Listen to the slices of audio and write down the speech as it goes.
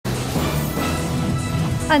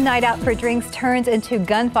A night out for drinks turns into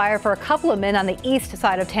gunfire for a couple of men on the east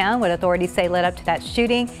side of town, what authorities say led up to that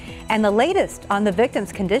shooting, and the latest on the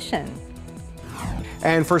victim's condition.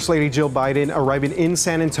 And First Lady Jill Biden arriving in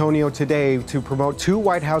San Antonio today to promote 2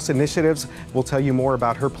 White House initiatives. We'll tell you more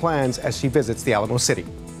about her plans as she visits the Alamo City.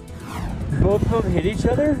 Both of them hit each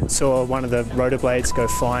other? Saw one of the rotor blades go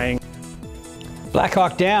flying. Black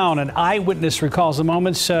Hawk Down, an eyewitness recalls the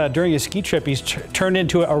moments during a ski trip he's turned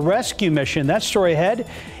into a rescue mission. That story ahead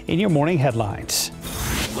in your morning headlines.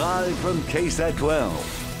 Live from KSAT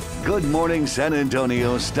 12. Good Morning San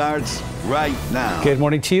Antonio starts right now. Good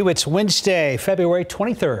morning to you. It's Wednesday, February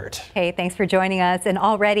 23rd. Hey, thanks for joining us. And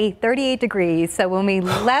already 38 degrees. So when we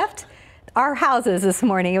left our houses this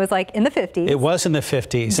morning, it was like in the 50s. It was in the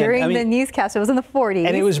 50s. During the newscast, it was in the 40s.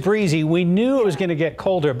 And it was breezy. We knew it was going to get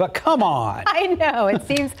colder, but come on. I know. It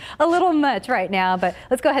seems a little much right now, but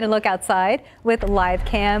let's go ahead and look outside with live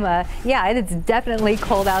cam. Yeah, it's definitely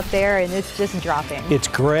cold out there, and it's just dropping. It's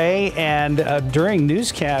gray, and between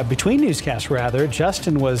newscasts,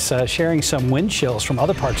 Justin was sharing some wind chills from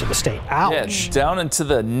other parts of the state. Ouch. Yeah, down into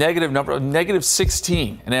the negative number of negative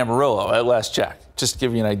 16 in Amarillo at last check. Just to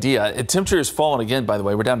give you an idea. Temperature has fallen again, by the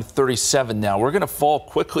way. We're down to 37 now. We're going to fall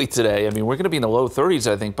quickly today. I mean, we're going to be in the low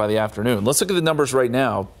 30s, I think, by the afternoon. Let's look at the numbers right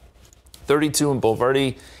now. 32 in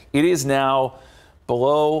Boulevardy. It is now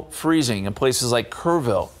below freezing in places like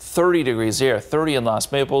Kerrville. 30 degrees there. 30 in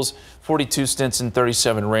Los Maples. 42 Stinson.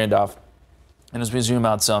 37 Randolph. And as we zoom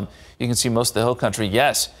out some, you can see most of the hill country,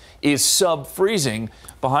 yes, is sub-freezing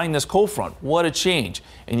behind this cold front. What a change.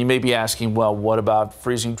 And you may be asking, well, what about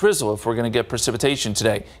freezing drizzle if we're going to get precipitation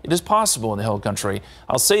today? It is possible in the hill country.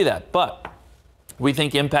 I'll say that, but we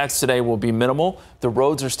think impacts today will be minimal. The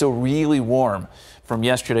roads are still really warm from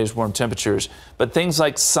yesterday's warm temperatures. But things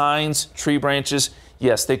like signs, tree branches,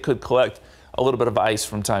 yes, they could collect a little bit of ice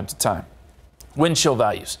from time to time. Wind chill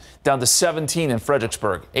values down to 17 in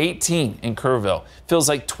Fredericksburg, 18 in Kerrville. Feels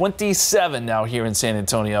like 27 now here in San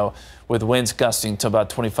Antonio with winds gusting to about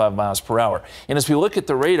 25 miles per hour. And as we look at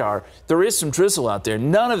the radar, there is some drizzle out there.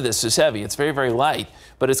 None of this is heavy. It's very, very light,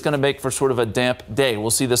 but it's going to make for sort of a damp day.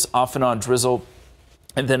 We'll see this off and on drizzle.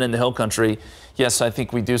 And then in the hill country, yes, I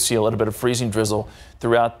think we do see a little bit of freezing drizzle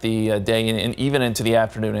throughout the day and even into the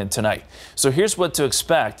afternoon and tonight. So here's what to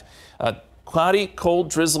expect. Cloudy, cold,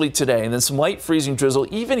 drizzly today, and then some light freezing drizzle.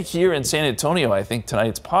 Even here in San Antonio, I think tonight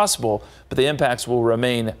it's possible, but the impacts will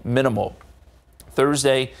remain minimal.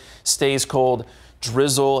 Thursday stays cold.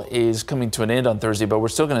 Drizzle is coming to an end on Thursday, but we're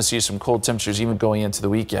still going to see some cold temperatures even going into the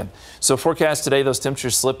weekend. So forecast today, those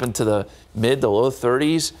temperatures slip into the mid to low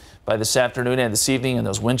 30s by this afternoon and this evening, and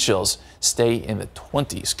those wind chills stay in the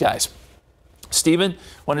 20s. Guys, Stephen,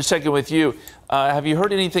 want to check in with you. Have you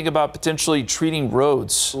heard anything about potentially treating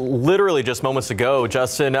roads? Literally just moments ago,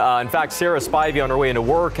 Justin. In fact, Sarah Spivey on her way into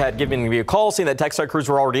work had given me a call saying that TxDOT crews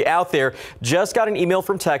were already out there. Just got an email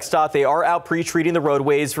from TxDOT. They are out pre-treating the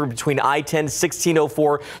roadways for between I-10 and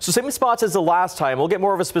 1604. So same spots as the last time. We'll get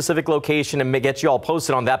more of a specific location and get you all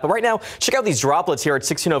posted on that. But right now, check out these droplets here at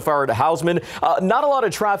 1604 at Hausman. Not a lot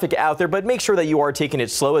of traffic out there, but make sure that you are taking it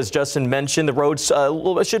slow. As Justin mentioned, the roads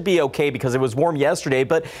should be okay because it was warm yesterday,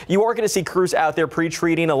 but you are going to see crews out there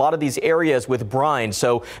pre-treating a lot of these areas with brine,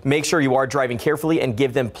 so make sure you are driving carefully and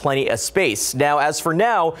give them plenty of space. Now, as for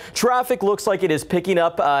now, traffic looks like it is picking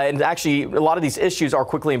up, and actually a lot of these issues are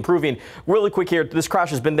quickly improving. Really quick here, this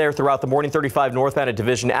crash has been there throughout the morning. 35 northbound at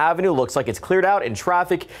Division Avenue looks like it's cleared out and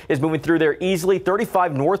traffic is moving through there easily.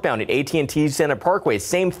 35 northbound at AT&T Santa Parkway,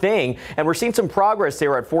 same thing, and we're seeing some progress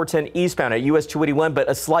there at 410 eastbound at US 281, but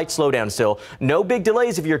a slight slowdown still. No big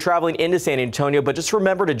delays if you're traveling into San Antonio, but just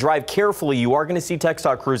remember to drive carefully. You are going to see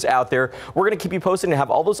TxDOT crews out there. We're going to keep you posted and have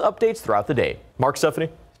all those updates throughout the day. Mark, Stephanie.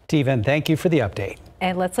 Stephen, thank you for the update.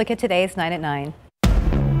 And let's look at today's 9 at 9.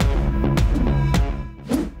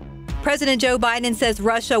 President Joe Biden says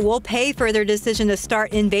Russia will pay for their decision to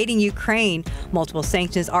start invading Ukraine. Multiple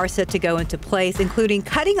sanctions are set to go into place, including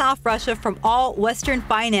cutting off Russia from all Western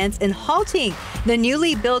finance and halting the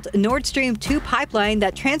newly built Nord Stream 2 pipeline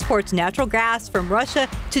that transports natural gas from Russia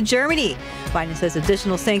to Germany. Biden says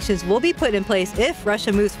additional sanctions will be put in place if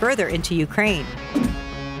Russia moves further into Ukraine.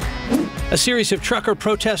 A series of trucker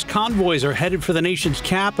protest convoys are headed for the nation's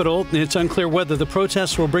capital. It's unclear whether the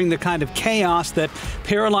protests will bring the kind of chaos that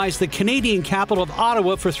paralyzed the Canadian capital of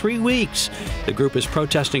Ottawa for 3 weeks. The group is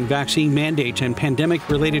protesting vaccine mandates and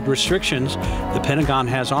pandemic-related restrictions. The Pentagon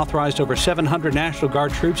has authorized over 700 National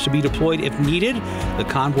Guard troops to be deployed if needed. The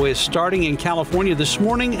convoy is starting in California this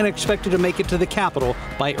morning and expected to make it to the capital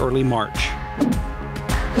by early March.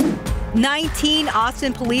 19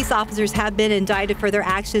 Austin police officers have been indicted for their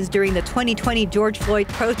actions during the 2020 George Floyd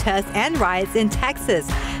protests and riots in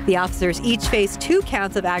Texas. The officers each face 2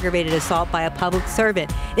 counts of aggravated assault by a public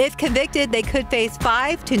servant. If convicted, they could face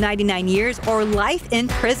 5 to 99 years or life in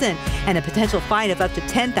prison and a potential fine of up to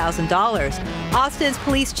 $10,000. Austin's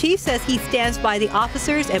police chief says he stands by the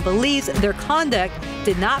officers and believes their conduct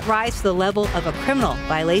did not rise to the level of a criminal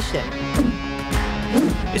violation.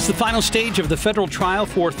 It's the final stage of the federal trial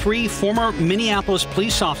for 3 former Minneapolis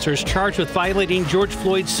police officers charged with violating George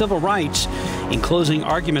Floyd's civil rights. In closing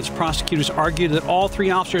arguments, prosecutors argued that all 3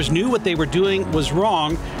 officers knew what they were doing was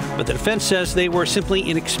wrong, but the defense says they were simply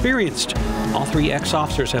inexperienced. All 3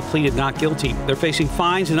 ex-officers have pleaded not guilty. They're facing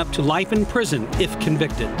fines and up to life in prison if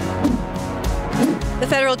convicted. The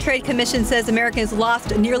Federal Trade Commission says Americans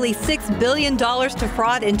lost nearly $6 billion to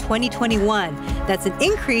fraud in 2021. That's an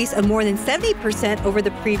increase of more than 70% over the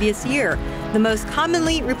previous year. The most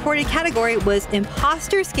commonly reported category was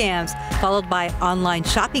imposter scams, followed by online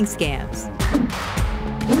shopping scams.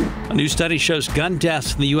 A new study shows gun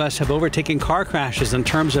deaths in the U.S. have overtaken car crashes in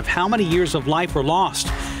terms of how many years of life were lost.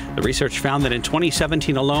 The research found that in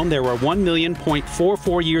 2017 alone, there were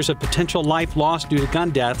 1,000,044 years of potential life lost due to gun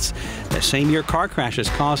deaths. The same year, car crashes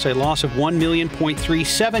caused a loss of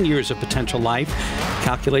 1,000,037 years of potential life.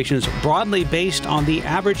 Calculations broadly based on the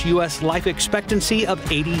average U.S. life expectancy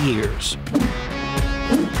of 80 years.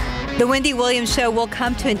 The Wendy Williams Show will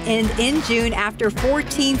come to an end in June after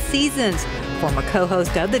 14 seasons. Former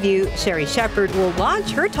co-host of The View, Sherry Shepard, will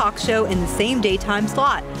launch her talk show in the same daytime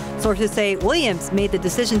slot. Sources say Williams made the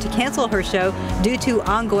decision to cancel her show due to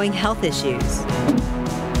ongoing health issues.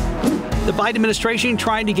 The Biden administration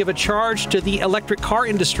trying to give a charge to the electric car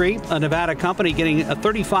industry. A Nevada company getting a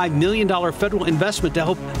 $35 million federal investment to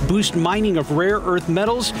help boost mining of rare earth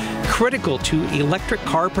metals critical to electric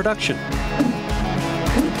car production.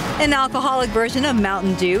 An alcoholic version of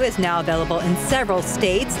Mountain Dew is now available in several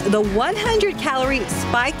states. The 100-calorie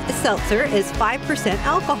spiked seltzer is 5%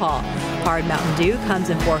 alcohol. Hard Mountain Dew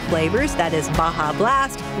comes in 4 flavors. That is Baja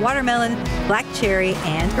Blast, Watermelon, Black Cherry,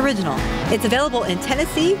 and Original. It's available in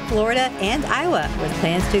Tennessee, Florida, and Iowa, with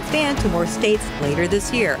plans to expand to more states later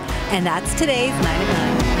this year. And that's today's 9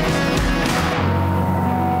 at 9.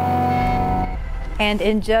 And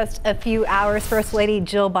in just a few hours, First Lady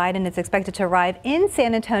Jill Biden is expected to arrive in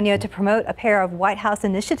San Antonio to promote a pair of White House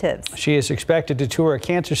initiatives. She is expected to tour a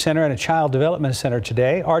cancer center and a child development center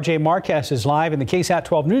today. RJ Marquez is live in the KSAT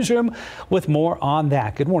 12 newsroom with more on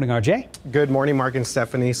that. Good morning, RJ. Good morning, Mark and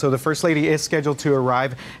Stephanie. So the First Lady is scheduled to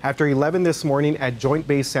arrive after 11 this morning at Joint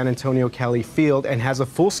Base San Antonio Kelly Field and has a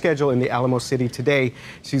full schedule in the Alamo City today.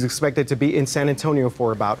 She's expected to be in San Antonio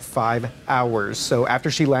for about 5 hours. So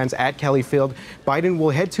after she lands at Kelly Field, Biden will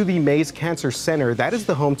head to the Mays Cancer Center. That is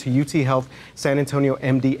the home to UT Health San Antonio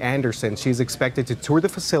MD Anderson. She's expected to tour the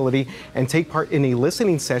facility and take part in a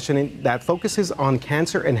listening session that focuses on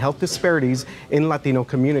cancer and health disparities in Latino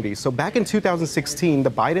communities. So back in 2016,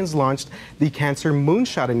 the Bidens launched the Cancer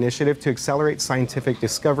Moonshot Initiative to accelerate scientific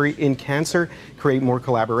discovery in cancer, create more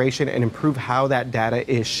collaboration, and improve how that data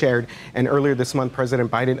is shared. And earlier this month,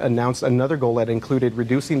 President Biden announced another goal that included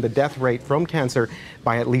reducing the death rate from cancer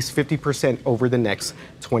by at least 50% over the next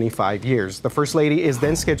 25 years. The First Lady is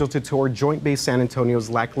then scheduled to tour Joint Base San Antonio's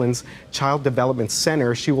Lackland's Child Development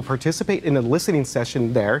Center. She will participate in a listening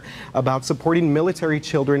session there about supporting military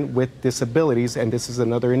children with disabilities, and this is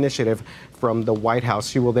another initiative from the White House.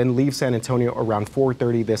 She will then leave San Antonio around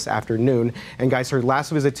 4:30 this afternoon. And guys, her last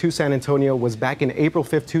visit to San Antonio was back in April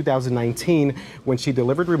 5th, 2019, when she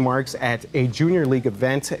delivered remarks at a Junior League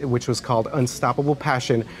event, which was called Unstoppable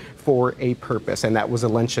Passion for a Purpose. And that was a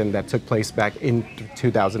luncheon that took place back in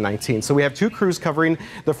 2019. So we have 2 crews covering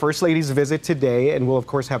the First Lady's visit today, and we'll of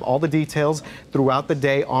course have all the details throughout the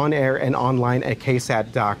day on air and online at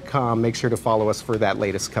ksat.com. Make sure to follow us for that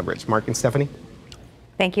latest coverage. Mark and Stephanie.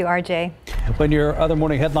 Thank you, RJ. When your other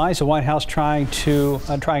morning headlines, the White House trying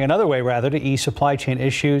another way to ease supply chain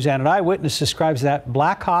issues, and an eyewitness describes that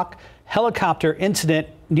Black Hawk helicopter incident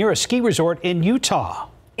near a ski resort in Utah.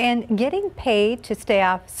 And getting paid to stay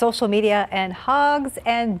off social media and hogs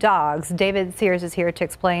and dogs. David Sears is here to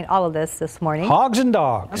explain all of this morning. Hogs and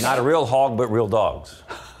dogs. Not a real hog, but real dogs.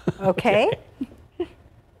 Okay.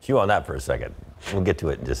 Chew on that for a second. We'll get to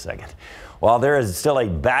it in just a second. While there is still a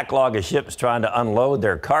backlog of ships trying to unload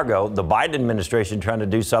their cargo, the Biden administration trying to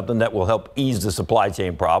do something that will help ease the supply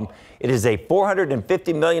chain problem. It is a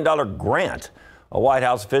 $450 million grant. A White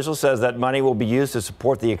House official says that money will be used to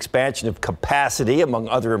support the expansion of capacity, among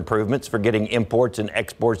other improvements for getting imports and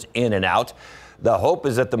exports in and out. The hope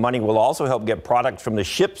is that the money will also help get products from the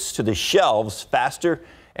ships to the shelves faster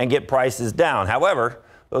and get prices down. However,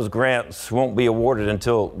 Those grants won't be awarded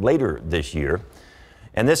until later this year.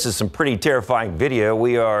 And this is some pretty terrifying video.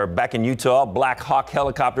 We are back in Utah. Black Hawk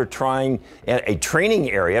helicopter trying at a training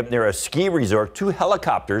area near a ski resort. 2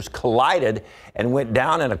 helicopters collided and went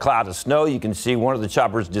down in a cloud of snow. You can see one of the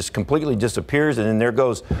choppers just completely disappears, and then there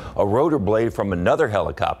goes a rotor blade from another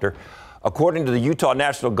helicopter. According to the Utah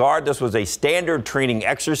National Guard, this was a standard training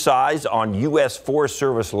exercise on U.S. Forest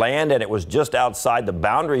Service land, and it was just outside the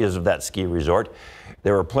boundaries of that ski resort.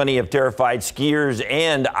 There were plenty of terrified skiers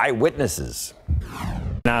and eyewitnesses.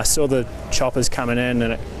 I saw the choppers coming in,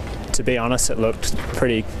 and to be honest, it looked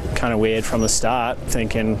pretty kind of weird from the start,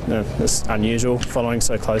 thinking it's unusual following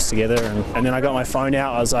so close together. And then I got my phone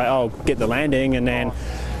out. I was like, oh, get the landing, and then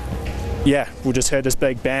yeah, we just heard this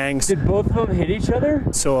big bang. Did both of them hit each other?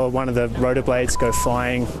 Saw one of the rotor blades go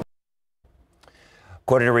flying.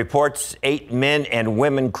 According to reports, 8 men and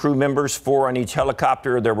women crew members, 4 on each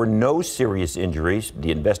helicopter. There were no serious injuries.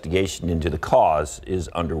 The investigation into the cause is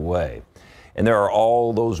underway. And there are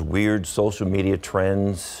all those weird social media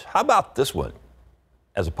trends. How about this one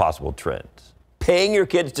as a possible trend? Paying your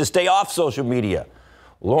kids to stay off social media.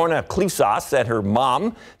 Lorna Klesas said her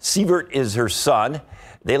mom, Sievert is her son.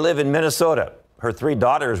 They live in Minnesota. Her 3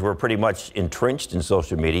 daughters were pretty much entrenched in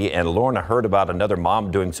social media, and Lorna heard about another mom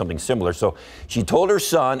doing something similar. So she told her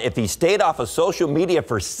son if he stayed off of social media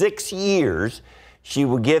for 6 years, she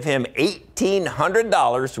would give him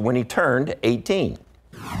 $1,800 when he turned 18.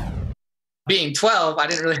 Being 12, I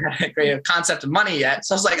didn't really have a great concept of money yet.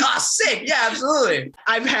 So I was like, oh, sick. Yeah, absolutely.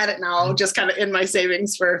 I've had it now just kind of in my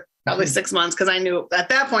savings for probably 6 months, because I knew at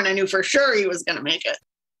that point, I knew for sure he was going to make it.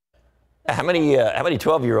 How many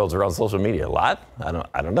 12-year-olds are on social media? A lot? I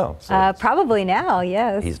don't know. So probably now,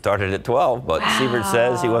 yes. he started at 12, but Sievert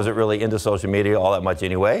says he wasn't really into social media all that much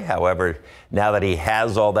anyway. However, now that he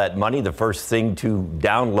has all that money, the first thing to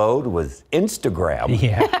download was Instagram.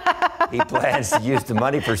 Yeah. He plans to use the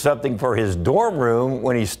money for something for his dorm room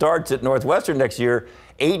when he starts at Northwestern next year.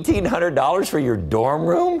 $1,800 for your dorm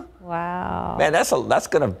room? Wow. Man, that's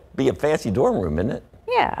going to be a fancy dorm room, isn't it?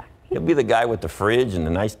 Yeah. He'll be the guy with the fridge and the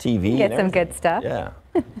nice TV. Get some good stuff. Yeah.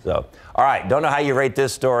 So, all right. Don't know how you rate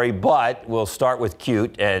this story, but we'll start with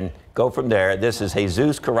cute and go from there. This is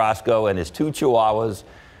Jesus Carrasco and his 2 Chihuahuas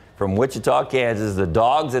from Wichita, Kansas. The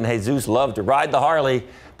dogs and Jesus love to ride the Harley,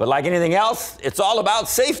 but like anything else, it's all about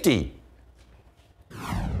safety.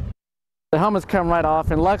 The helmets come right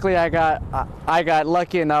off, and luckily I got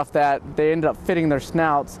lucky enough that they ended up fitting their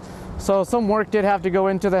snouts. So some work did have to go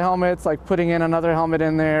into the helmets, like putting in another helmet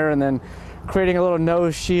in there and then creating a little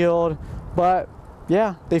nose shield. But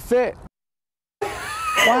yeah, they fit.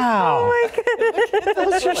 Wow. Oh my goodness.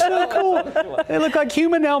 Those are so cool. They look like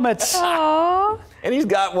human helmets. Aww. And he's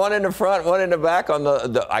got one in the front, one in the back on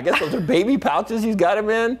the I guess those are baby pouches he's got him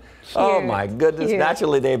in. Cute. Oh my goodness. Cute.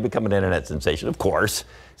 Naturally, they've become an internet sensation, of course,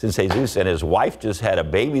 since Jesus and his wife just had a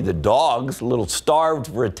baby. The dog's a little starved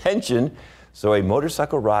for attention. So a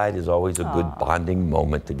motorcycle ride is always a good bonding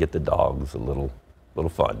moment to get the dogs a little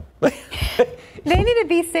fun. They need to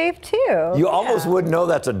be safe too. You almost wouldn't know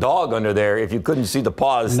that's a dog under there if you couldn't see the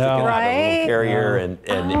paws sticking out of the little carrier and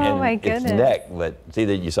its neck. But see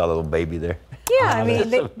that you saw the little baby there. Yeah, I mean,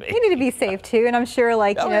 they need to be safe too, and I'm sure,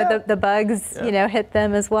 like, the bugs, hit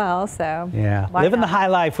them as well. So yeah, living the high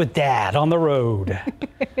life with Dad on the road.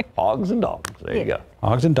 Hogs and dogs. There you go.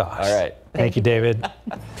 Hogs and dogs. All right. Thank you, David.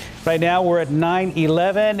 Right now we're at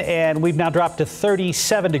 9:11, and we've now dropped to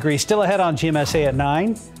 37 degrees. Still ahead on GMSA at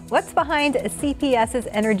 9. What's behind CPS's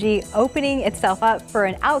Energy opening itself up for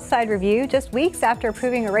an outside review just weeks after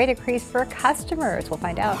approving a rate increase for customers? We'll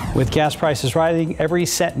find out. With gas prices rising, every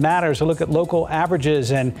cent matters. A look at local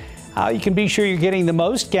averages and how you can be sure you're getting the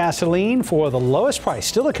most gasoline for the lowest price.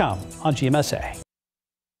 Still to come on GMSA.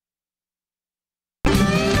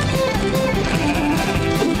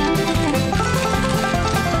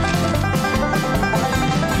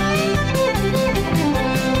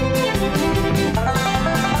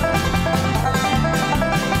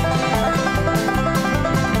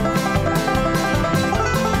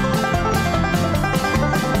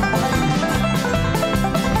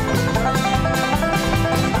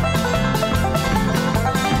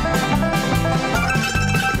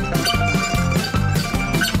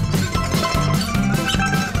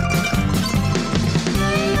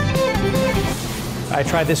 I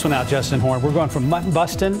tried this one out, Justin Horn. We're going from mutton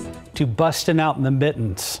busting to busting out in the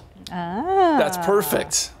mittens. Ah. That's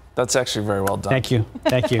perfect. That's actually very well done. Thank you.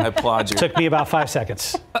 Thank you. I applaud you. Took me about 5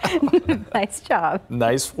 seconds. Nice job.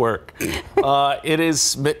 Nice work. It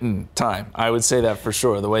is mitten time. I would say that for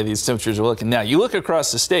sure, the way these temperatures are looking. Now, you look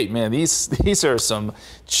across the state, man, these are some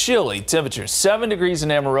chilly temperatures. 7 degrees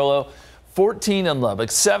in Amarillo, 14 in Lubbock,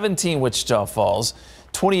 17 Wichita Falls,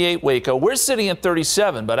 28 Waco. We're sitting at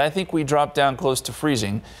 37, but I think we drop down close to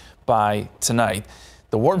freezing by tonight.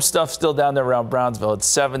 The warm stuff still down there around Brownsville. It's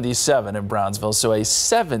 77 in Brownsville, so a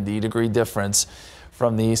 70-degree difference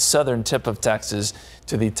from the southern tip of Texas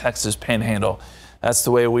to the Texas Panhandle. That's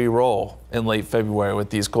the way we roll in late February with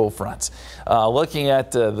these cold fronts. Looking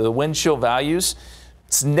at the wind chill values,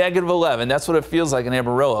 it's -11. That's what it feels like in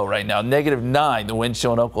Amarillo right now. -9, the wind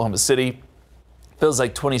chill in Oklahoma City. Feels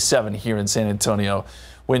like 27 here in San Antonio.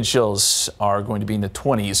 Wind chills are going to be in the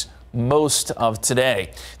 20s most of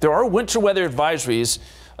today. There are winter weather advisories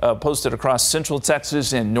posted across central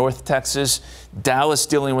Texas and north Texas. Dallas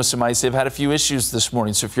dealing with some ice. They've had a few issues this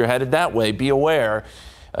morning, so if you're headed that way, be aware.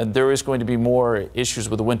 There is going to be more issues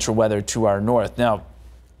with the winter weather to our north. Now,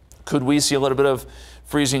 could we see a little bit of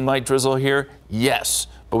freezing light drizzle here? Yes,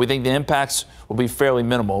 but we think the impacts will be fairly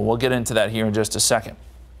minimal. We'll get into that here in just a second.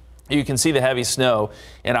 You can see the heavy snow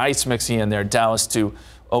and ice mixing in there, Dallas to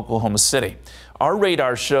Oklahoma City. Our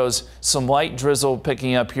radar shows some light drizzle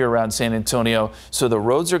picking up here around San Antonio, so the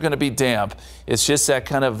roads are going to be damp. It's just that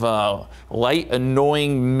kind of light,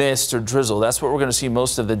 annoying mist or drizzle. That's what we're going to see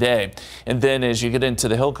most of the day. And then as you get into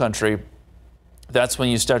the hill country, that's when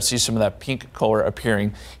you start to see some of that pink color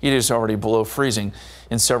appearing. It is already below freezing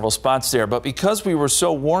in several spots there. But because we were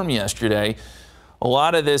so warm yesterday, a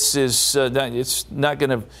lot of this is it's not going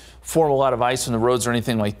to form a lot of ice on the roads or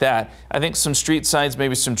anything like that. I think some street signs,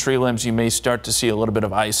 maybe some tree limbs, you may start to see a little bit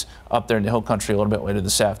of ice up there in the hill country a little bit later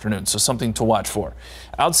this afternoon. So something to watch for.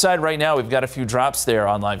 Outside right now, we've got a few drops there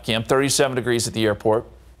on live cam. 37 degrees at the airport,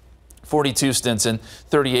 42 Stinson,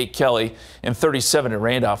 38 Kelly, and 37 at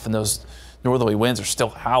Randolph. And those northerly winds are still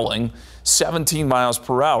howling, 17 miles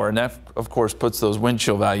per hour. And that, of course, puts those wind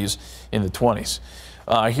chill values in the 20s.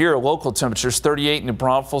 Here, local temperatures, 38 in New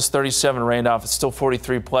Braunfels, 37 in Randolph. It's still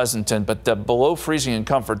 43 Pleasanton, but below freezing in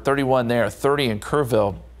Comfort, 31 there, 30 in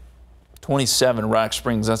Kerrville, 27 Rock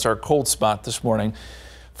Springs. That's our cold spot this morning.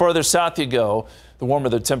 Farther south you go, the warmer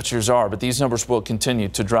the temperatures are, but these numbers will continue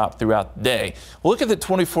to drop throughout the day. Look at the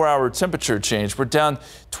 24-hour temperature change. We're down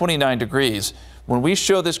 29 degrees. When we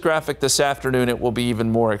show this graphic this afternoon, it will be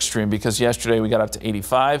even more extreme because yesterday we got up to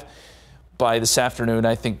 85. By this afternoon,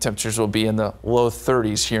 I think temperatures will be in the low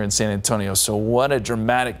 30s here in San Antonio. So what a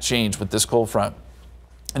dramatic change with this cold front.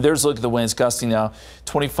 And there's a look at the winds gusting now,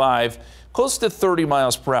 25, close to 30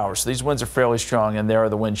 miles per hour. So these winds are fairly strong, and there are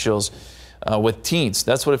the wind chills with teens.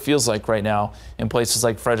 That's what it feels like right now in places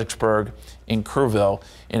like Fredericksburg and Kerrville,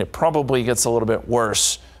 and it probably gets a little bit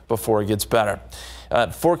worse before it gets better.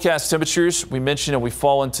 Forecast temperatures, we mentioned we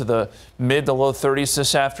fall into the mid to low 30s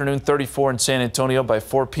this afternoon, 34 in San Antonio by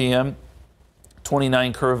 4 p.m.,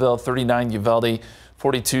 29 Kerrville, 39 Uvalde,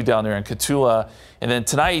 42 down there in Cotulla. And then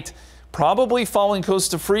tonight, probably falling close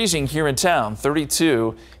to freezing here in town,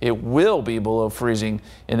 32. It will be below freezing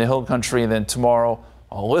in the hill country. And then tomorrow,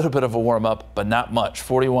 a little bit of a warm up, but not much,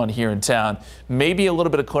 41 here in town. Maybe a little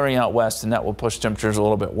bit of clearing out west, and that will push temperatures a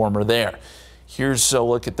little bit warmer there. Here's a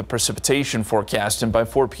look at the precipitation forecast, and by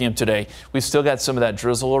 4 p.m. today, we've still got some of that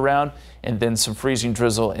drizzle around and then some freezing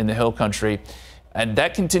drizzle in the hill country. And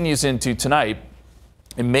that continues into tonight.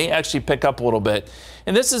 It may actually pick up a little bit.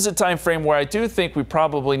 And this is a time frame where I do think we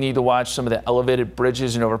probably need to watch some of the elevated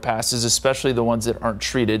bridges and overpasses, especially the ones that aren't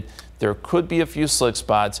treated. There could be a few slick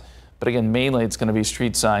spots, but again, mainly it's going to be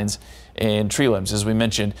street signs and tree limbs, as we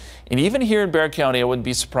mentioned. And even here in Bexar County, I wouldn't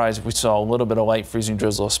be surprised if we saw a little bit of light freezing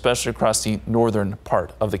drizzle, especially across the northern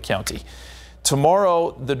part of the county.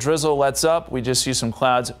 Tomorrow, the drizzle lets up. We just see some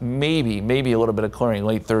clouds, maybe a little bit of clearing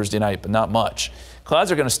late Thursday night, but not much.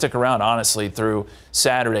 Clouds are going to stick around, honestly, through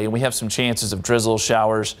Saturday, and we have some chances of drizzle,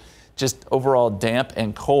 showers, just overall damp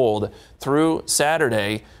and cold through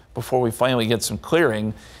Saturday before we finally get some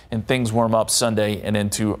clearing and things warm up Sunday and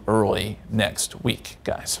into early next week,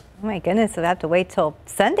 guys. Oh my goodness, so I have to wait till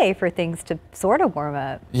Sunday for things to sort of warm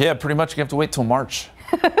up. Yeah, pretty much you have to wait till March.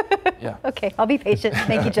 Yeah. Okay, I'll be patient.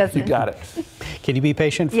 Thank you, Justin. You got it. Can you be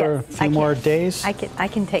patient for a few more days? I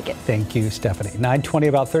can take it. Thank you, Stephanie. 9:20,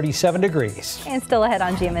 about 37 degrees. And still ahead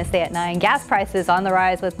on GMSA at 9. Gas prices on the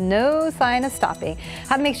rise with no sign of stopping.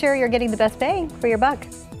 How to make sure you're getting the best bang for your buck.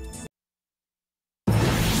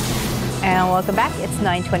 And welcome back. It's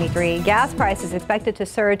 9:23. Gas prices expected to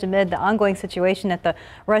surge amid the ongoing situation at the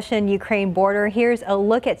Russian-Ukraine border. Here's a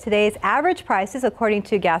look at today's average prices according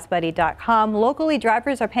to GasBuddy.com. Locally,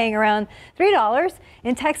 drivers are paying around $3.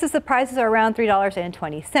 In Texas, the prices are around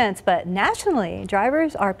 $3.20, but nationally,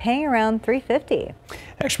 drivers are paying around $3.50.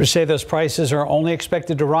 Experts say those prices are only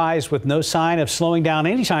expected to rise with no sign of slowing down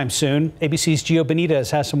anytime soon. ABC's Gio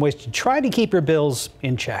Benitez has some ways to try to keep your bills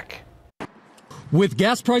in check. With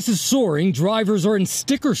gas prices soaring, drivers are in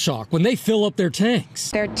sticker shock when they fill up their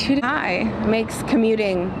tanks. They're too high. It makes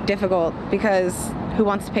commuting difficult because who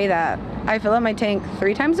wants to pay that? I fill up my tank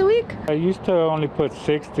 3 times a week. I used to only put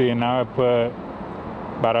 60 and now I put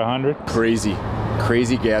about 100. Crazy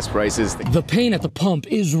gas prices. The pain at the pump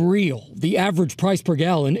is real. The average price per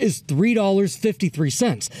gallon is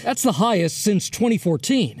 $3.53. That's the highest since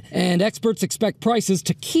 2014. And experts expect prices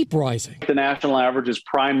to keep rising. The national average is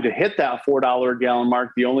primed to hit that $4 a gallon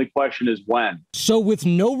mark. The only question is when. So with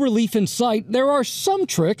no relief in sight, there are some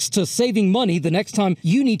tricks to saving money the next time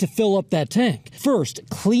you need to fill up that tank. First,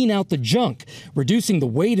 clean out the junk. Reducing the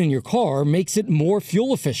weight in your car makes it more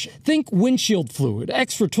fuel efficient. Think windshield fluid,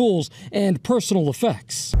 extra tools, and personal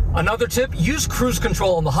effects. Another tip, use cruise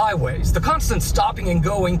control on the highways. The constant stopping and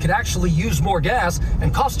going can actually use more gas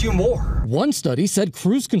and cost you more. One study said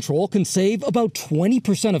cruise control can save about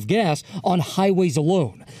 20% of gas on highways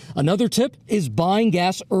alone. Another tip is buying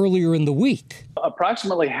gas earlier in the week.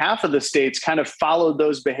 Approximately half of the states kind of followed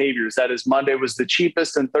those behaviors. That is, Monday was the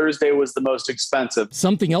cheapest and Thursday was the most expensive.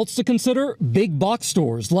 Something else to consider, big box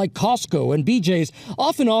stores like Costco and BJ's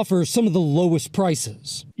often offer some of the lowest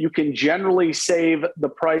prices. You can generally save the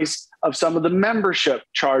price of some of the membership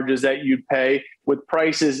charges that you'd pay with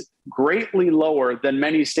prices greatly lower than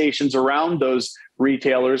many stations around those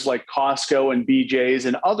retailers like Costco and BJ's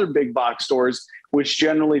and other big box stores, which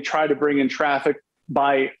generally try to bring in traffic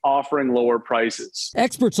by offering lower prices.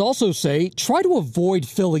 Experts also say try to avoid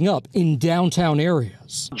filling up in downtown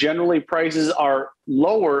areas. Generally, prices are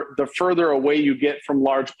lower the further away you get from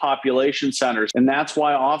large population centers. And that's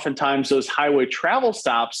why oftentimes those highway travel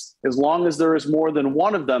stops, as long as there is more than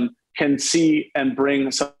one of them, can see and bring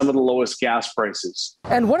some of the lowest gas prices.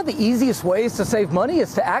 And one of the easiest ways to save money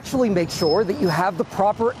is to actually make sure that you have the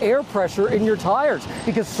proper air pressure in your tires,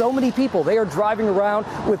 because so many people, they are driving around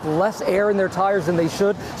with less air in their tires than they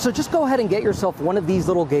should. So just go ahead and get yourself one of these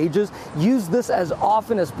little gauges. Use this as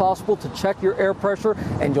often as possible to check your air pressure,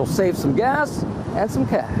 and you'll save some gas and some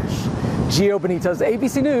cash. Gio Benitez,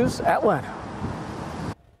 ABC News, Atlanta.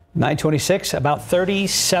 926, about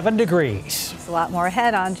 37 degrees. There's a lot more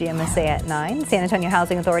ahead on GMSA at 9. San Antonio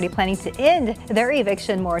Housing Authority planning to end their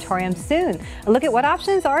eviction moratorium soon. A look at what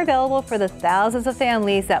options are available for the thousands of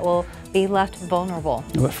families that will be left vulnerable.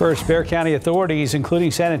 But first, Bexar County authorities,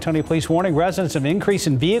 including San Antonio Police, warning residents of an increase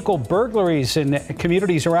in vehicle burglaries in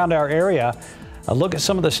communities around our area. A look at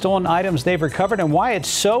some of the stolen items they've recovered and why it's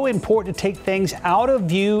so important to take things out of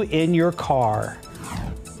view in your car.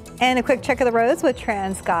 And a quick check of the roads with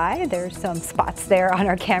TransGuide. There's some spots there on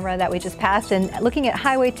our camera that we just passed. And looking at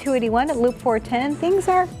Highway 281 at Loop 410, things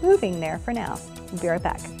are moving there for now. We'll be right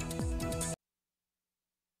back.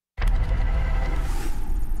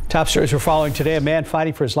 Top stories we're following today. A man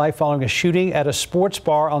fighting for his life following a shooting at a sports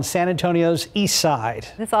bar on San Antonio's east side.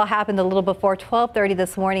 This all happened a little before 12:30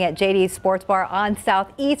 this morning at JD's Sports Bar on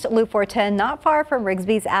Southeast Loop 410, not far from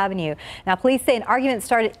Rigsby's Avenue. Now, police say an argument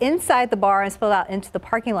started inside the bar and spilled out into the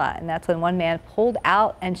parking lot. And that's when one man pulled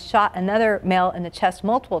out and shot another male in the chest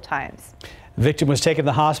multiple times. The victim was taken to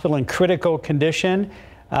the hospital in critical condition.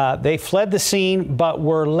 They fled the scene but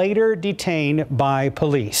were later detained by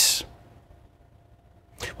police.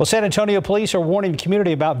 Well, San Antonio police are warning the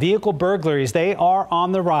community about vehicle burglaries. They are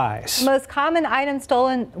on the rise. Most common item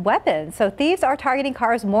stolen, weapons. So thieves are targeting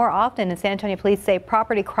cars more often, and San Antonio police say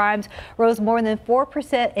property crimes rose more than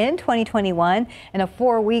 4% in 2021. In a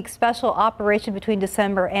 4-week special operation between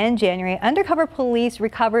December and January, undercover police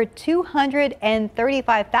recovered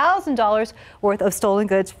 $235,000 worth of stolen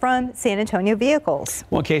goods from San Antonio vehicles.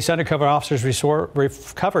 One case, undercover officers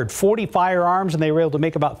recovered 40 firearms, and they were able to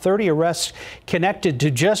make about 30 arrests connected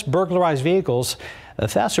to just burglarized vehicles. The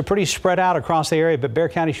thefts are pretty spread out across the area, but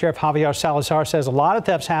Bexar County Sheriff Javier Salazar says a lot of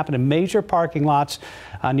thefts happen in major parking lots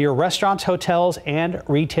near restaurants, hotels, and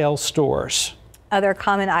retail stores. Other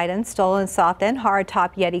common items stolen: soft and hard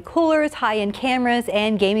top Yeti coolers, high-end cameras,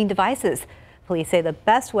 and gaming devices. Police say the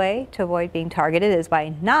best way to avoid being targeted is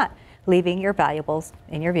by not leaving your valuables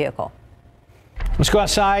in your vehicle. Let's go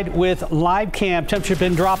outside with live cam. Temperature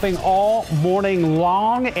been dropping all morning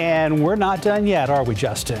long, and we're not done yet, are we,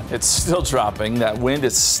 Justin? It's still dropping. That wind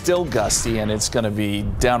is still gusty, and it's going to be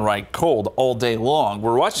downright cold all day long.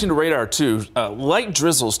 We're watching the radar, too. Light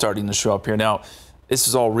drizzle starting to show up here. Now, this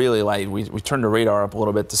is all really light. We turned the radar up a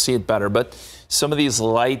little bit to see it better, but some of these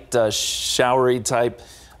light, showery type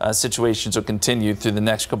situations will continue through the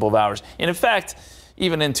next couple of hours. And in fact,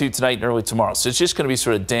 even into tonight and early tomorrow. So it's just going to be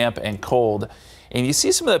sort of damp and cold. And you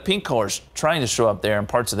see some of the pink colors trying to show up there in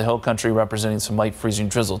parts of the hill country, representing some light freezing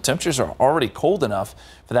drizzle. Temperatures are already cold enough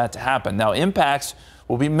for that to happen. Now, impacts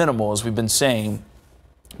will be minimal, as we've been saying,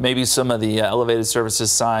 Maybe some of the elevated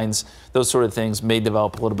services signs, those sort of things may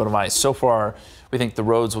develop a little bit of ice. So far, we think the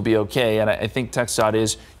roads will be okay, and I think TxDOT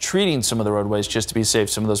is treating some of the roadways just to be safe,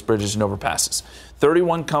 some of those bridges and overpasses.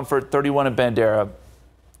 31 Comfort, 31 in Bandera,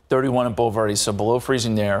 31 in Boulevardy, so below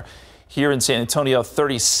freezing there. Here in San Antonio,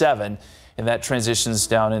 37, and that transitions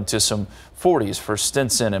down into some 40s for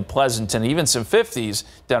Stinson and Pleasanton, even some 50s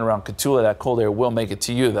down around Cotulla. That cold air will make it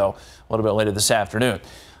to you, though, a little bit later this afternoon.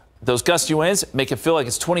 Those gusty winds make it feel like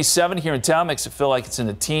it's 27 here in town, makes it feel like it's in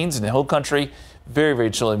the teens in the hill country. Very,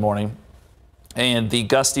 very chilly morning. And the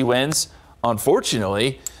gusty winds,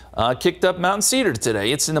 unfortunately, kicked up Mountain Cedar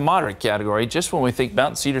today. It's in the moderate category. Just when we think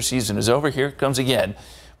Mountain Cedar season is over, here it comes again,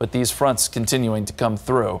 with these fronts continuing to come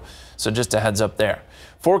through. So just a heads up there.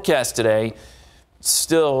 Forecast today,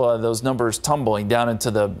 still those numbers tumbling down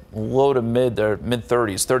into the low to mid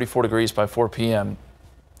 30s, 34 degrees by 4 p.m.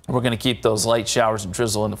 We're going to keep those light showers and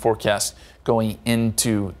drizzle in the forecast going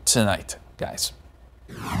into tonight, guys.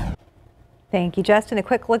 Thank you, Justin. A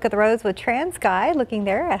quick look at the roads with TransGuide, looking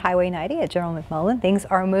there at Highway 90 at General McMullen. Things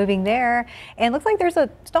are moving there, and looks like there's a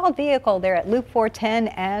stalled vehicle there at Loop 410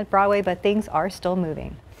 at Broadway, but things are still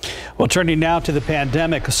moving. Well, turning now to the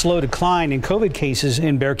pandemic, a slow decline in COVID cases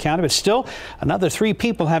in Bexar County, but still another 3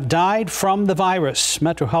 people have died from the virus.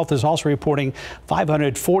 Metro Health is also reporting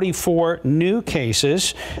 544 new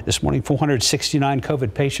cases. This morning, 469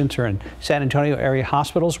 COVID patients are in San Antonio area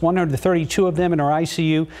hospitals, 132 of them in our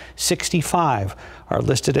ICU, 65 are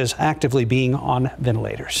listed as actively being on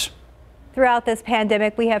ventilators. Throughout this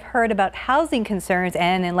pandemic, we have heard about housing concerns,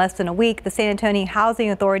 and in less than a week, the San Antonio Housing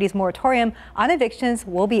Authority's moratorium on evictions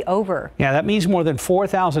will be over. Yeah, that means more than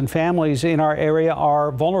 4,000 families in our area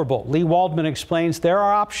are vulnerable. Lee Waldman explains there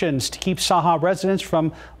are options to keep Saha residents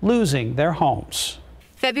from losing their homes.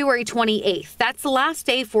 February 28th, that's the last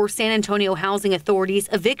day for San Antonio Housing Authority's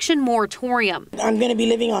eviction moratorium. I'm going to be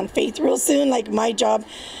living on faith real soon, like my job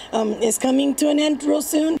is coming to an end real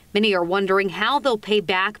soon. Many are wondering how they'll pay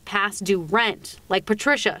back past due rent, like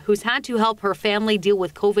Patricia, who's had to help her family deal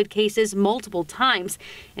with COVID cases multiple times,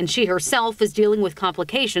 and she herself is dealing with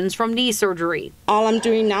complications from knee surgery. All I'm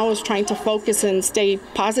doing now is trying to focus and stay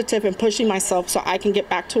positive and pushing myself so I can get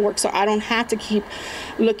back to work, so I don't have to keep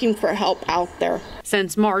looking for help out there.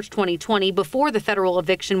 Since March 2020, before the federal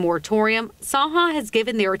eviction moratorium, Saha has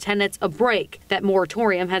given their tenants a break. That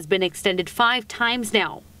moratorium has been extended 5 times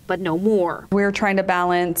now, but no more. We're trying to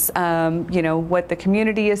balance, what the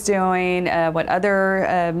community is doing, what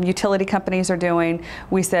other utility companies are doing.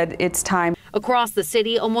 We said it's time. Across the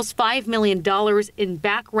city, almost $5 million in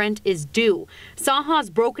back rent is due. Saha's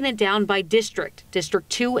broken it down by district. District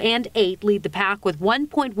 2 and 8 lead the pack with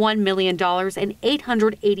 $1.1 million and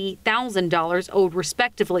 $880,000 owed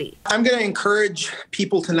respectively. I'm going to encourage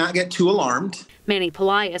people to not get too alarmed. Manny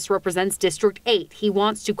Pelias represents District 8. He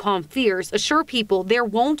wants to calm fears, assure people there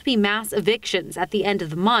won't be mass evictions at the end of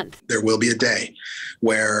the month. There will be a day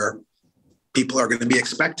where people are going to be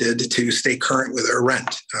expected to stay current with their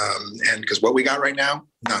rent. And because what we got right now,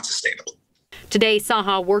 not sustainable. Today,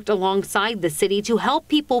 Saha worked alongside the city to help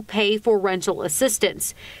people pay for rental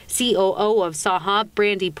assistance. COO of Saha,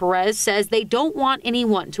 Brandy Perez, says they don't want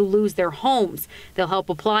anyone to lose their homes. They'll help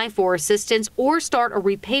apply for assistance or start a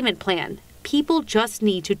repayment plan. People just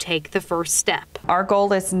need to take the first step. Our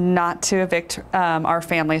goal is not to evict our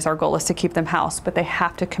families. Our goal is to keep them housed, but they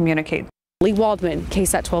have to communicate. Lee Waldman,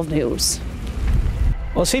 KSAT 12 News.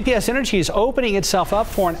 Well, CPS Energy is opening itself up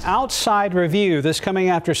for an outside review. This coming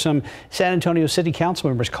after some San Antonio City Council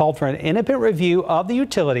members called for an independent review of the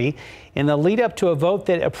utility in the lead up to a vote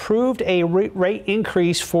that approved a rate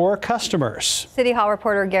increase for customers. City Hall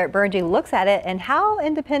reporter Garrett Burgee looks at it and how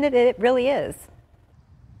independent it really is.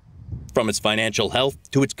 From its financial health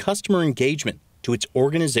to its customer engagement to its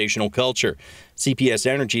organizational culture, CPS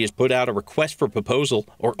Energy has put out a request for proposal,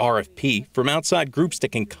 or RFP, from outside groups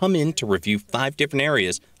that can come in to review 5 different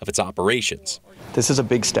areas of its operations. This is a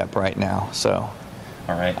big step right now, so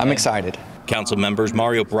I'm excited. Council members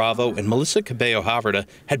Mario Bravo and Melissa Cabello-Haverda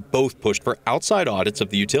had both pushed for outside audits of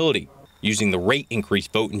the utility, using the rate increase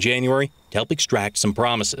vote in January to help extract some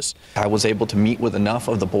promises. I was able to meet with enough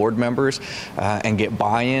of the board members and get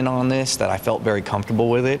buy-in on this that I felt very comfortable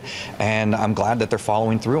with it, and I'm glad that they're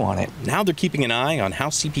following through on it. Now they're keeping an eye on how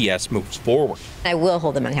CPS moves forward. I will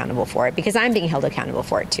hold them accountable for it because I'm being held accountable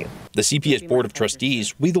for it too. The CPS Board of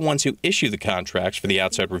Trustees will be the ones who issue the contracts for the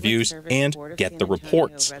outside reviews and get the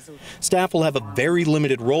reports. Staff will have a very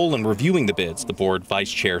limited role in reviewing the bids, the board vice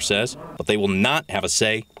chair says, but they will not have a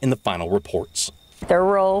say in the final reports. Their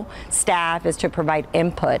role, staff, is to provide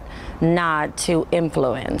input, not to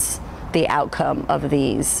influence the outcome of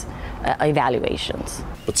these evaluations.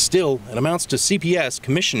 But still, it amounts to CPS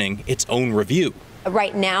commissioning its own review.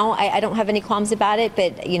 Right now, I don't have any qualms about it,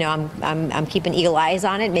 but I'm keeping eagle eyes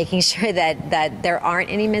on it, making sure that there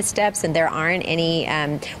aren't any missteps and there aren't any.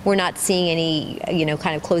 We're not seeing any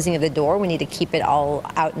kind of closing of the door. We need to keep it all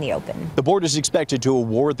out in the open. The board is expected to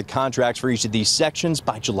award the contracts for each of these sections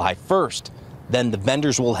by July 1st. Then the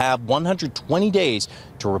vendors will have 120 days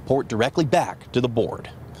to report directly back to the board.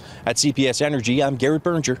 At CPS Energy, I'm Garrett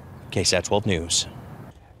Berger, KSAT 12 News.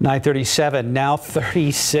 9:37, now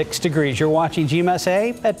 36 degrees. You're watching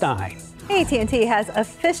GMSA at 9. AT&T has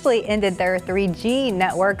officially ended their 3G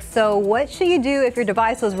network. So what should you do if your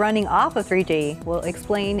device was running off of 3G? We'll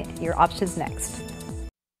explain your options next.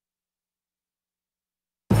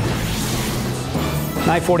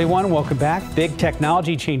 9:41, welcome back. Big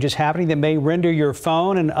technology changes happening that may render your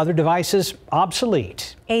phone and other devices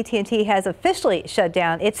obsolete. AT&T has officially shut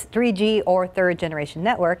down its 3G or third generation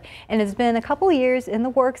network, and it's been a couple years in the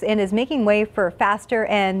works and is making way for faster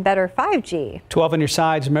and better 5G. 12 on your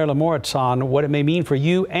sides, Marilyn Moritz on what it may mean for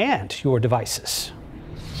you and your devices.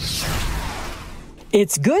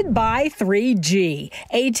 It's goodbye 3G.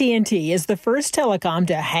 AT&T is the first telecom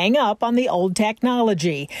to hang up on the old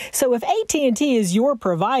technology. So if AT&T is your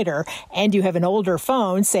provider and you have an older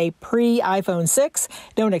phone, say pre-iPhone 6,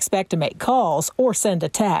 don't expect to make calls or send a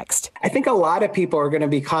text. I think a lot of people are going to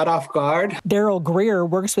be caught off guard. Daryl Greer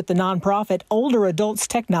works with the nonprofit Older Adults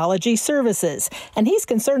Technology Services, and he's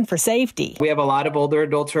concerned for safety. We have a lot of older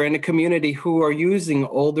adults who are in the community who are using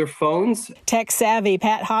older phones. Tech-savvy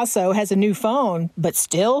Pat Hasso has a new phone, but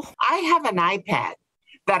still, I have an iPad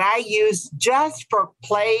that I use just for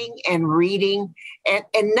playing and reading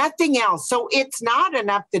and nothing else. So it's not an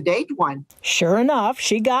up-to-date one. Sure enough,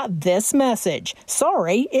 she got this message.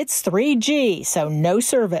 Sorry, it's 3G, so no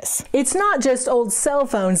service. It's not just old cell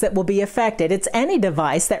phones that will be affected. It's any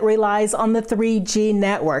device that relies on the 3G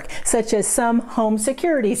network, such as some home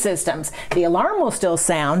security systems. The alarm will still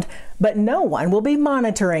sound, but no one will be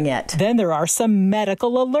monitoring it. Then there are some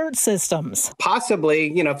medical alert systems.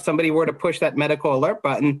 Possibly, if somebody were to push that medical alert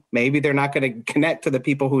button, maybe they're not going to connect to the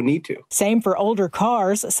people who need to. Same for older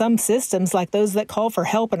cars. Some systems, like those that call for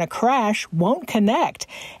help in a crash, won't connect.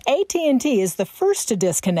 AT&T is the first to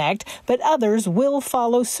disconnect, but others will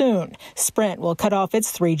follow soon. Sprint will cut off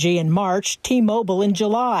its 3G in March, T-Mobile in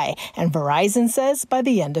July, and Verizon says by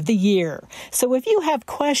the end of the year. So if you have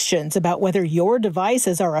questions about whether your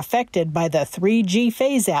devices are affected by the 3G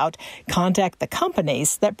phase-out, contact the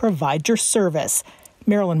companies that provide your service.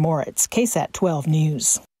 Marilyn Moritz, KSAT 12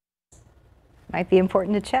 News. Might be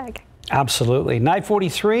important to check. Absolutely.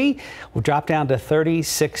 9:43, we'll drop down to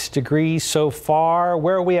 36 degrees so far.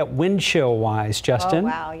 Where are we at wind chill-wise, Justin? Oh,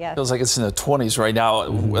 wow, yes. Feels like it's in the 20s right now.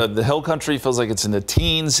 The hill country feels like it's in the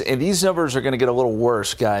teens, and these numbers are going to get a little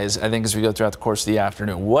worse, guys, I think, as we go throughout the course of the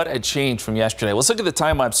afternoon. What a change from yesterday. Let's look at the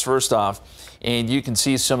time lapse first off, and you can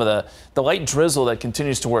see some of the light drizzle that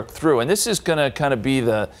continues to work through. And this is going to kind of be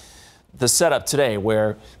the setup today,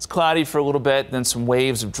 where it's cloudy for a little bit, then some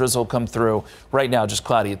waves of drizzle come through. Right now, just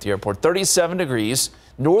cloudy at the airport. 37 degrees,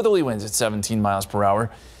 northerly winds at 17 miles per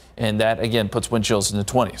hour, and that again puts wind chills in the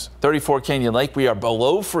 20s. 34 Canyon Lake, we are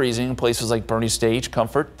below freezing in places like Bernie Stage,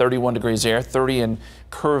 Comfort, 31 degrees there, 30 in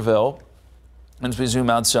Kerrville. And as we zoom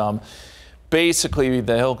out some, basically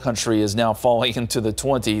the hill country is now falling into the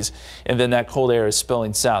 20s, and then that cold air is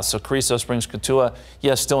spilling south. So Carrizo Springs, Cotulla,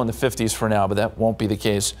 yes, still in the 50s for now, but that won't be the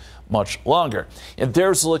case much longer. And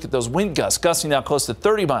there's a look at those wind gusts, gusting now close to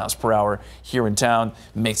 30 miles per hour here in town.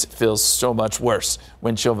 Makes it feel so much worse.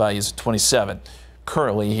 Wind chill values 27.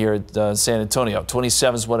 Currently here at San Antonio,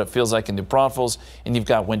 27 is what it feels like in New Braunfels, and you've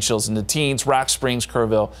got wind chills in the teens, Rock Springs,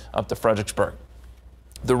 Kerrville, up to Fredericksburg.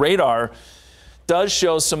 The radar does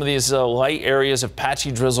show some of these light areas of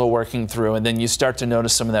patchy drizzle working through, and then you start to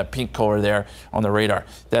notice some of that pink color there on the radar.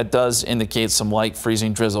 That does indicate some light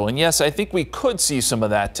freezing drizzle. And yes, I think we could see some of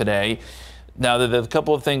that today. Now, the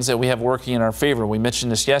couple of things that we have working in our favor, we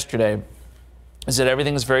mentioned this yesterday, is that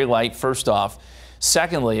everything is very light, first off.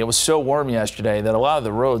 Secondly, it was so warm yesterday that a lot of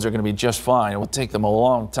the roads are going to be just fine. It will take them a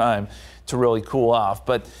long time to really cool off.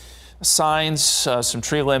 But signs, some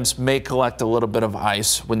tree limbs may collect a little bit of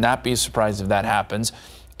ice. Would not be surprised if that happens.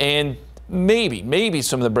 And maybe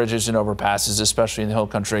some of the bridges and overpasses, especially in the hill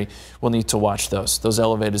country, will need to watch those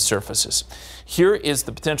elevated surfaces. Here is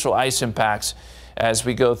the potential ice impacts as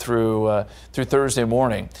we go through Thursday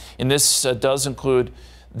morning. And this does include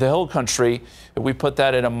the hill country. We put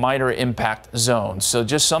that in a minor impact zone. So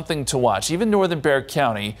just something to watch. Even northern Bexar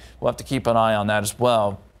County, we'll have to keep an eye on that as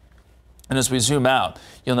well. And as we zoom out,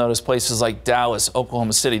 you'll notice places like Dallas,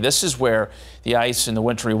 Oklahoma City. This is where the ice and the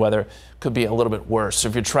wintry weather could be a little bit worse. So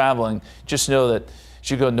if you're traveling, just know that as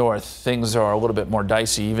you go north, things are a little bit more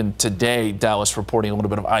dicey. Even today, Dallas reporting a little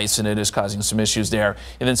bit of ice, and it is causing some issues there.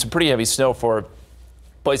 And then some pretty heavy snow for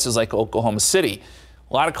places like Oklahoma City.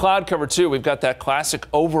 A lot of cloud cover, too. We've got that classic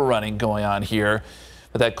overrunning going on here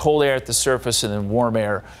with that cold air at the surface and then warm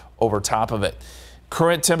air over top of it.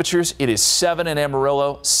 Current temperatures, it is 7 in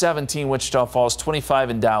Amarillo, 17 Wichita Falls, 25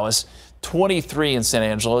 in Dallas, 23 in San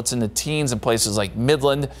Angelo. It's in the teens in places like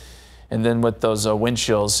Midland. And then with those wind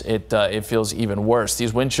chills, it feels even worse.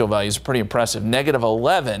 These wind chill values are pretty impressive.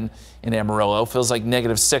 -11 in Amarillo, feels like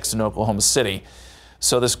 -6 in Oklahoma City.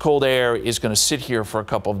 So this cold air is going to sit here for a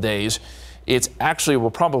couple of days. It actually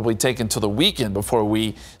will probably take until the weekend before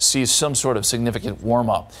we see some sort of significant warm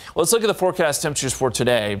up. Let's look at the forecast temperatures for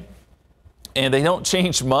today. And they don't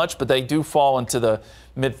change much, but they do fall into the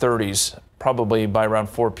mid-30s, probably by around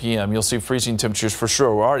 4 p.m. You'll see freezing temperatures for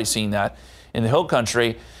sure. We're already seeing that in the hill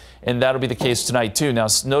country, and that'll be the case tonight, too. Now,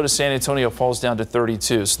 notice San Antonio falls down to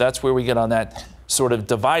 32, so that's where we get on that sort of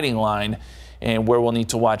dividing line and where we'll need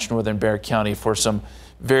to watch northern Bexar County for some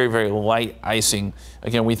very, very light icing.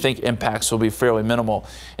 Again, we think impacts will be fairly minimal.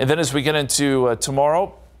 And then as we get into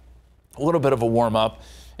tomorrow, a little bit of a warm-up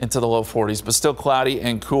into the low 40s, but still cloudy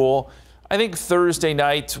and cool. I think Thursday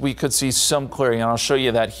night we could see some clearing, and I'll show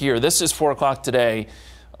you that here. This is 4 o'clock today.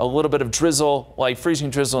 A little bit of drizzle, light freezing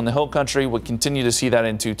drizzle in the hill country. We'll continue to see that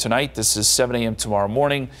into tonight. This is 7 a.m. tomorrow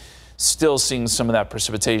morning. Still seeing some of that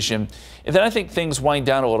precipitation. And then I think things wind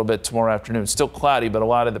down a little bit tomorrow afternoon. Still cloudy, but a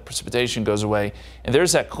lot of the precipitation goes away. And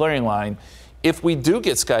there's that clearing line. If we do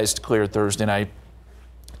get skies to clear Thursday night,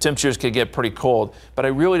 temperatures could get pretty cold, but I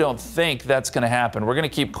really don't think that's going to happen. We're going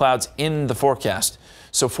to keep clouds in the forecast.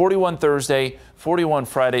 So 41 Thursday, 41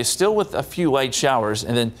 Friday, still with a few light showers,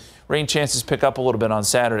 and then rain chances pick up a little bit on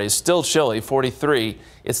Saturday. Still chilly, 43.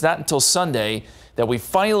 It's not until Sunday that we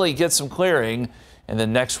finally get some clearing, and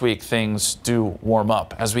then next week things do warm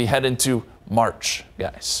up as we head into March,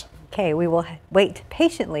 guys. Okay, we will wait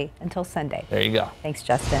patiently until Sunday. There you go. Thanks,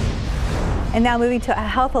 Justin. And now moving to a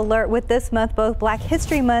health alert with this month, both Black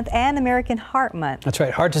History Month and American Heart Month. That's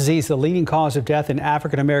right. Heart disease, the leading cause of death in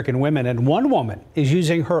African-American women. And one woman is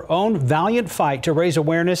using her own valiant fight to raise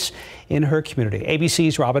awareness in her community.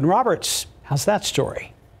 ABC's Robin Roberts has that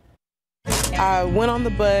story. I went on the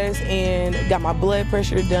bus and got my blood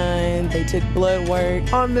pressure done. They took blood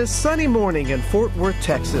work. On this sunny morning in Fort Worth,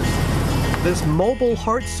 Texas, this mobile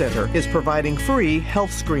heart center is providing free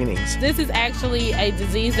health screenings. This is actually a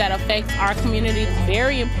disease that affects our community. It's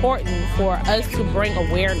very important for us to bring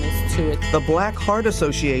awareness to it. The Black Heart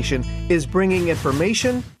Association is bringing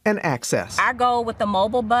information and access. Our goal with the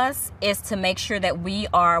mobile bus is to make sure that we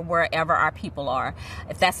are wherever our people are.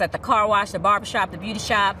 If that's at the car wash, the barbershop, the beauty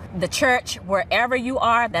shop, the church, wherever you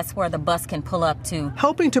are, that's where the bus can pull up to.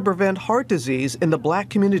 Helping to prevent heart disease in the Black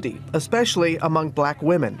community, especially among Black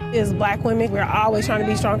women. As Black women, we're always trying to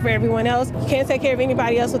be strong for everyone else. You can't take care of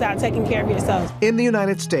anybody else without taking care of yourself. In the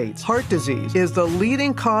United States, heart disease is the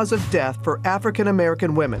leading cause of death for African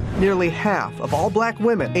American women. Nearly half of all Black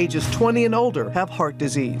women ages 20 and older have heart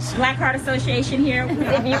disease. Black Heart Association here.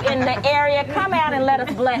 If you're in the area, come out and let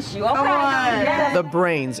us bless you, okay? The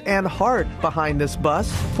brains and heart behind this bus,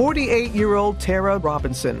 48-year-old Tara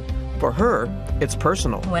Robinson. For her, it's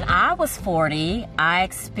personal. When I was 40, I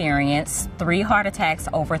experienced 3 heart attacks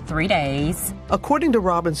over 3 days. According to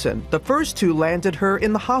Robinson, the first 2 landed her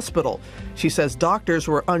in the hospital. She says doctors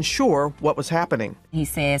were unsure what was happening. He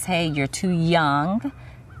says, hey, you're too young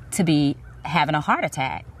to be having a heart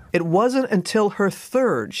attack. It wasn't until her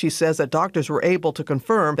 3rd, she says, that doctors were able to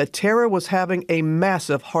confirm that Tara was having a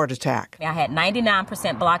massive heart attack. I had 99%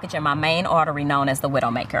 blockage in my main artery known as the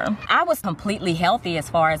Widowmaker. I was completely healthy as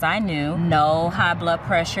far as I knew. No high blood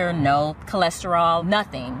pressure, no cholesterol,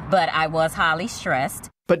 nothing. But I was highly stressed.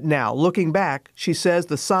 But now, looking back, she says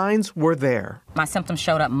the signs were there. My symptoms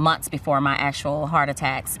showed up months before my actual heart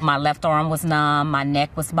attacks. My left arm was numb, my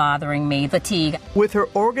neck was bothering me, fatigue. With her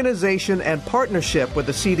organization and partnership with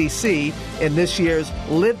the CDC in this year's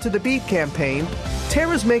Live to the Beat campaign,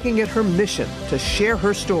 Tara's making it her mission to share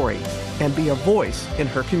her story and be a voice in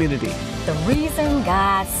her community. The reason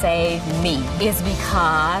God saved me is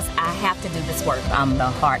because I have to do this work. I'm the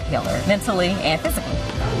heart healer, mentally and physically.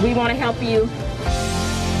 We want to help you.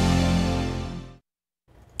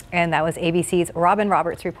 And that was ABC's Robin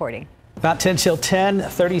Roberts reporting. About 10 till 10,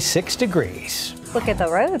 36 degrees. Look at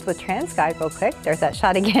the roads with TransGuide real quick. There's that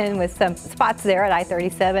shot again with some spots there at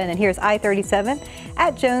I-37. And here's I-37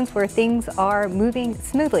 at Jones where things are moving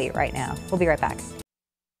smoothly right now. We'll be right back.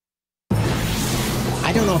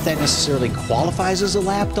 I don't know know if that necessarily qualifies as a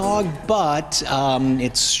lap dog, but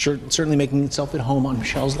it's certainly making itself at home on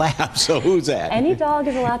Michelle's lap. So who's that? Any dog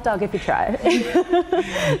is a lap dog if you try.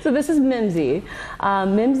 So this is Mimsy.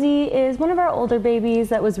 Mimsy is one of our older babies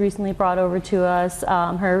that was recently brought over to us.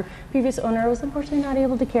 Her previous owner was unfortunately not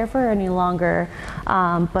able to care for her any longer,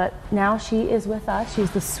 but now she is with us.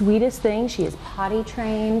 She's the sweetest thing. She is potty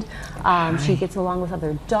trained. She gets along with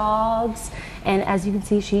other dogs, and as you can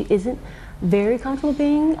see, she isn't very comfortable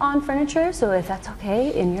being on furniture, so if that's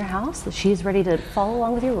okay in your house, she's ready to follow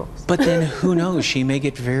along with your rules. But then who knows, she may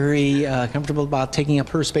get very comfortable about taking up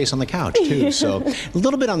her space on the couch too. So a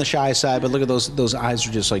little bit on the shy side, but look at those eyes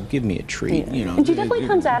are just like, give me a treat, you know. And she definitely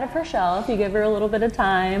comes out of her shell if you give her a little bit of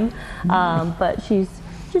time, but she's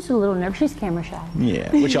just a little nervous. She's camera shy.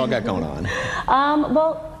 Yeah, what y'all got going on?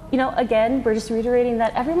 Well, you know, again, we're just reiterating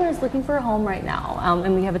that everyone is looking for a home right now,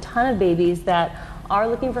 and we have a ton of babies that are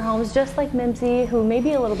looking for homes just like Mimsy, who may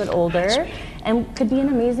be a little bit older and could be an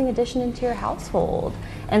amazing addition into your household.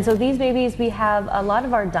 And so these babies, we have a lot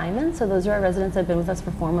of our diamonds, so those are our residents that have been with us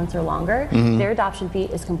for 4 months or longer. Their adoption fee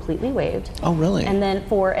is completely waived. Oh, really? And then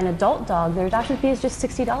for an adult dog, their adoption fee is just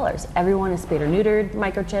 $60. Everyone is spayed or neutered,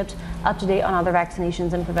 microchipped, up to date on all their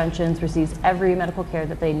vaccinations and preventions, receives every medical care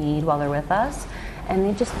that they need while they're with us. And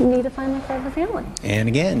they just need to find their forever family. And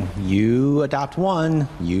again, you adopt one,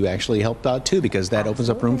 you actually help out two, because that opens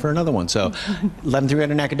up room for another one. So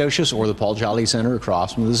 11300 Nacogdoches or the Paul Jolly Center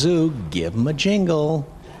across from the zoo, give them a jingle.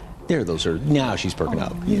 There, those are, now she's perking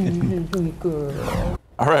up.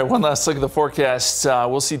 All right, one last look at the forecast.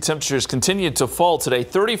 We'll see temperatures continue to fall today.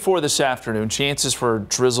 34 this afternoon. Chances for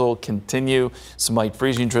drizzle continue. Some light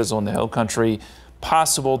freezing drizzle in the hill country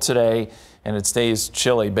possible today. And it stays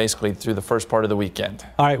chilly basically through the first part of the weekend.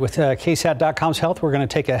 All right, with KSAT.com's health, we're going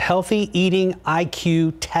to take a healthy eating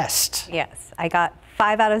IQ test. Yes, I got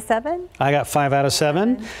 5 out of 7. I got 5 out of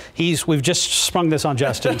 7. We've just sprung this on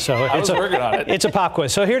Justin, so I was working on it. It's a pop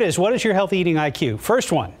quiz. So here it is. What is your healthy eating IQ?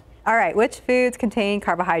 First one. All right, which foods contain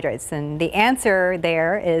carbohydrates? And the answer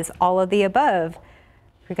there is all of the above,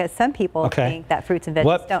 because some people think that fruits and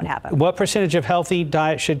veggies don't have them. What percentage of healthy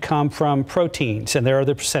diet should come from proteins? And there are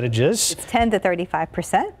the percentages. It's 10 to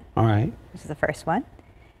 35%. All right. This is the first one.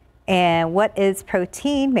 And what is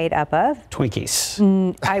protein made up of?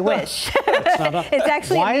 Twinkies. I wish. It's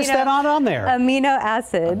actually Why is that not on there? Amino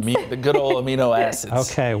acids. The good old amino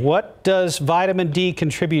acids. Okay. What does vitamin D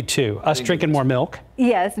contribute to? Us drinking more milk?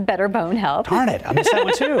 Yes, better bone health. Darn it, I missed that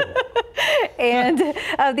one too. And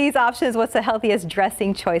of these options, what's the healthiest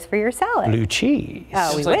dressing choice for your salad? Blue cheese.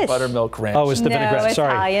 Oh, we like wish. Buttermilk ranch. Oh, it's the vinaigrette.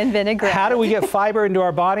 Sorry. Italian vinaigrette. How do we get fiber into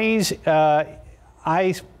our bodies? That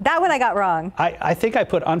one I got wrong. I think I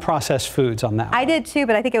put unprocessed foods on that one. I did too,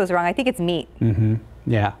 but I think it was wrong. I think it's meat.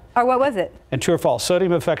 Yeah. Or what was it? And true or false?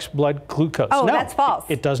 Sodium affects blood glucose. Oh, no, that's false.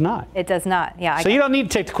 It does not. It does not. Yeah. So you don't need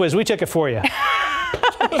to take the quiz. We took it for you.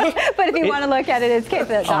 But if you want to look at it, it's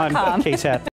KSAT.com. On KSAT.